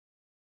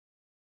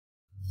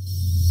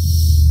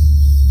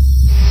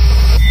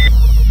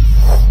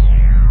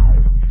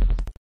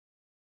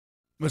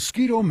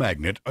Mosquito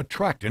Magnet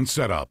Attractant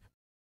Setup.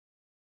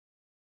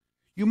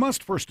 You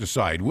must first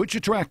decide which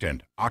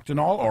attractant,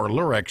 Octenol or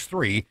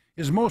Lurex3,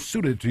 is most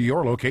suited to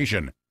your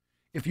location.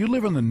 If you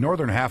live in the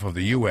northern half of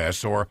the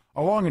U.S. or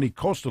along any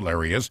coastal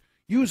areas,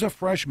 use a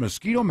fresh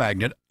Mosquito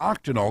Magnet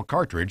Octenol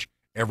cartridge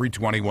every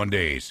 21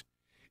 days.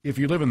 If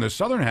you live in the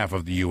southern half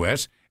of the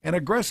U.S., an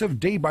aggressive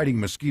day-biting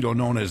mosquito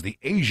known as the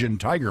Asian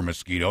tiger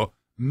mosquito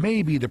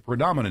may be the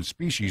predominant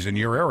species in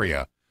your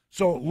area,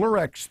 so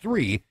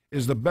Lurex3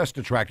 is the best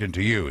attractant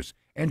to use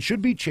and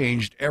should be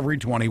changed every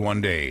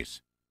 21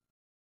 days.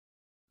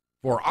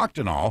 For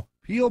Octenol,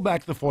 peel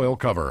back the foil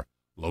cover,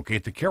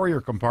 locate the carrier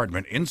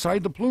compartment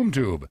inside the plume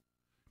tube.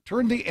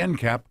 Turn the end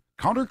cap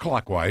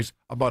counterclockwise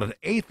about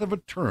 1/8 of a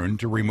turn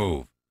to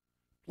remove.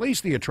 Place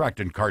the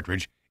attractant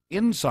cartridge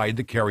inside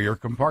the carrier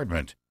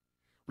compartment.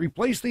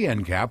 Replace the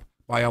end cap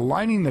by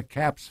aligning the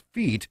cap's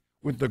feet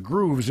with the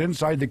grooves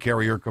inside the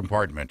carrier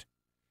compartment.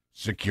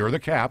 Secure the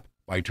cap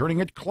by turning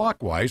it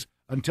clockwise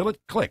until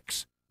it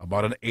clicks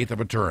about 1/8 of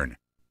a turn.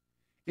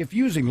 If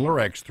using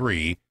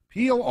Lurex3,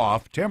 peel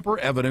off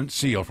tamper-evident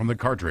seal from the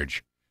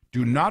cartridge.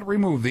 Do not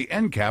remove the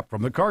end cap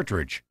from the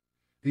cartridge.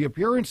 The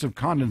appearance of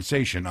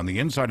condensation on the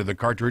inside of the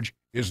cartridge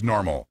is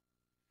normal.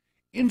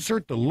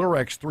 Insert the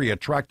Lurex3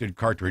 attracted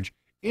cartridge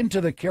into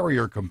the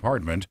carrier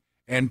compartment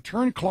and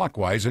turn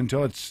clockwise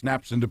until it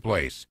snaps into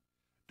place.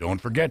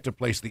 Don't forget to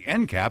place the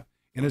end cap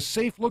in a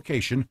safe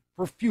location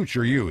for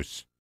future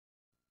use.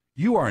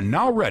 You are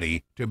now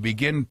ready to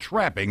begin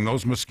trapping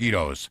those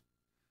mosquitoes.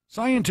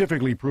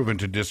 Scientifically proven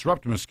to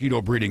disrupt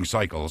mosquito breeding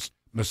cycles,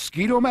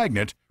 Mosquito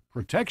Magnet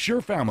protects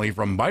your family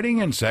from biting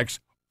insects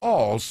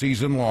all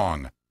season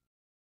long.